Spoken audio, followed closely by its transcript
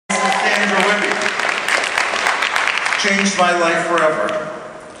changed my life forever.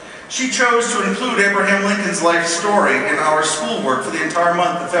 She chose to include Abraham Lincoln's life story in our schoolwork for the entire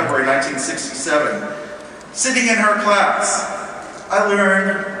month of February 1967. Sitting in her class, I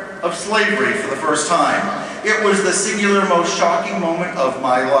learned of slavery for the first time. It was the singular most shocking moment of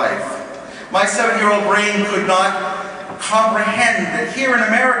my life. My 7-year-old brain could not comprehend that here in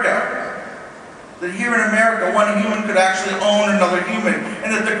America, one human could actually own another human,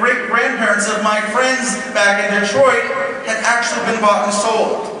 and that the great-grandparents of my friends back in Detroit had actually been bought and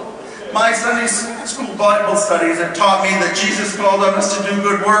sold. My Sunday school Bible studies had taught me that Jesus called on us to do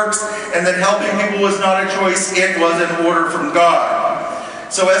good works, and that helping people was not a choice, it was an order from God.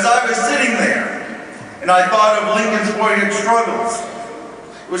 So as I was sitting there, and I thought of Lincoln's boyhood struggles,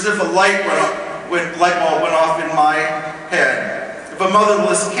 it was as if a light bulb went off in my head. If a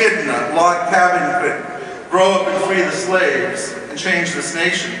motherless kid in a log cabin could grow up and free the slaves and change this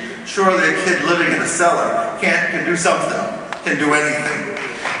nation, surely a kid living in a cellar can do something, can do anything.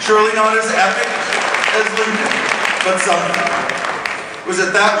 Surely not as epic as Lincoln, but something. It was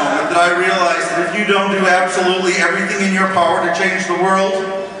at that moment that I realized that if you don't do absolutely everything in your power to change the world,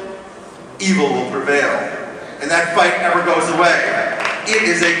 evil will prevail. And that fight never goes away. It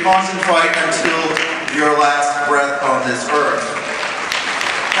is a constant fight until your last breath on this earth.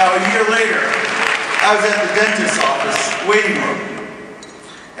 Now, a year later, I was at the dentist's office waiting room,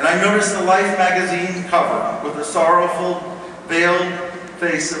 and I noticed the Life magazine cover with the sorrowful, veiled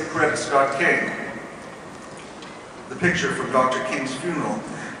face of Coretta Scott King. The picture from Dr. King's funeral.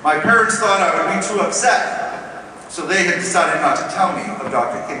 My parents thought I would be too upset, so they had decided not to tell me of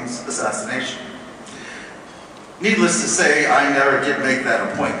Dr. King's assassination. Needless to say, I never did make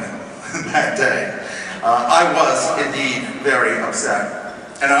that appointment that day. I was indeed very upset.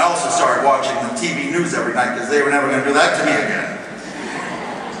 And I also started watching the TV news every night because they were never going to do that to me again.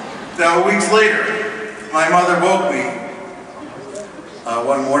 Now, weeks later, my mother woke me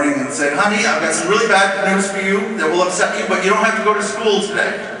one morning and said, "Honey, I've got some really bad news for you that will upset you, but you don't have to go to school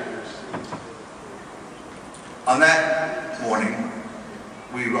today." On that morning,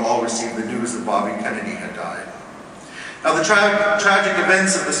 we all received the news that Bobby Kennedy had died. Now, the tragic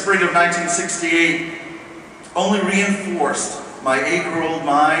events of the spring of 1968 only reinforced my 8-year-old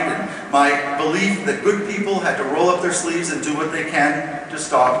mind and my belief that good people had to roll up their sleeves and do what they can to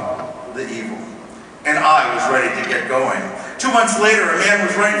stop the evil. And I was ready to get going. 2 months later, a man who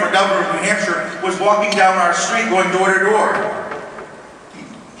was running for governor of New Hampshire was walking down our street going door to door.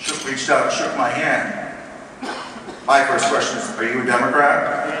 He reached out and shook my hand. My first question is, "Are you a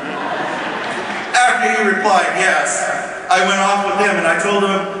Democrat?" After he replied yes, I went off with him and I told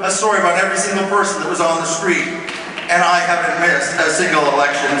him a story about every single person that was on the street. And I haven't missed a single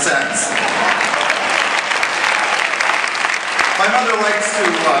election since. My mother likes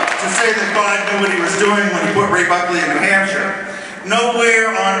to say that God knew what he was doing when he put Ray Buckley in New Hampshire.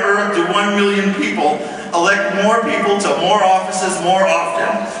 Nowhere on earth do 1 million people elect more people to more offices more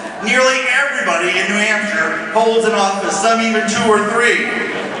often. Nearly everybody in New Hampshire holds an office, some even 2 or 3.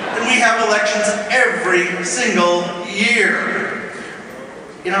 And we have elections every single year.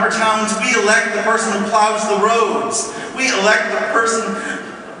 In our towns, we elect the person who plows the roads. We elect the person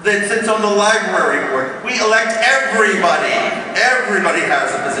that sits on the library board. We elect everybody. Everybody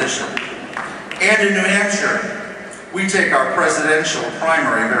has a position. And in New Hampshire, we take our presidential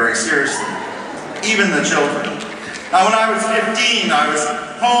primary very seriously, even the children. Now, when I was 15, I was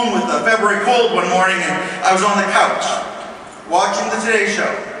home with a February cold one morning, and I was on the couch watching the Today Show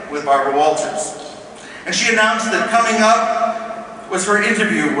with Barbara Walters. And she announced that coming up was her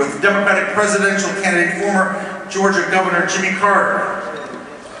interview with Democratic presidential candidate, former Georgia Governor Jimmy Carter.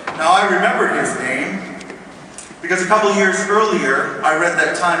 Now, I remembered his name because a couple years earlier, I read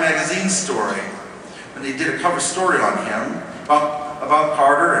that Time magazine story, and they did a cover story on him about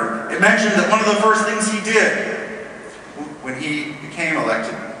Carter, and it mentioned that one of the first things he did when he became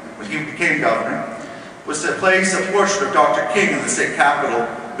elected, when he became governor, was to place a portrait of Dr. King in the state capitol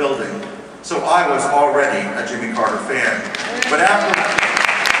building. So I was already a Jimmy Carter fan. But after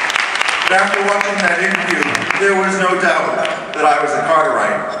watching that interview, there was no doubt that I was a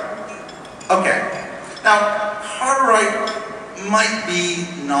Carterite. Okay, now Carterite might be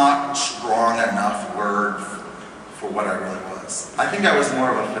not strong enough word for what I really was. I think I was more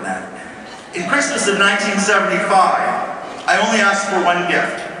of a fanatic. In Christmas of 1975, I only asked for one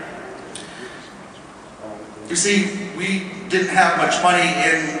gift. You see, we didn't have much money,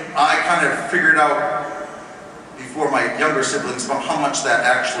 and I kind of figured out before my younger siblings about how much that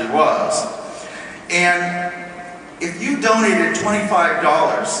actually was. And if you donated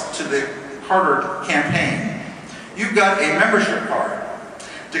 $25 to the Carter campaign, you got a membership card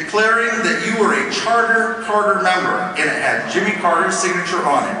declaring that you were a charter Carter member, and it had Jimmy Carter's signature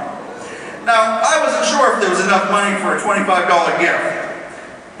on it. Now, I wasn't sure if there was enough money for a $25 gift,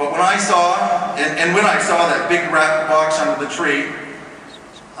 but when I saw, when I saw that big rat box under the tree,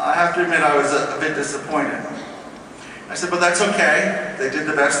 I have to admit I was a bit disappointed. I said, but that's okay. They did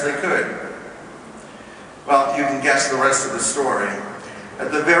the best they could. Well, you can guess the rest of the story.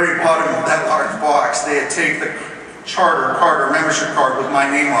 At the very bottom of that large box, they had taped the charter Carter membership card with my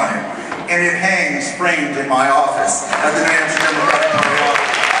name on it, and it hangs framed in my office at the New Hampshire Democratic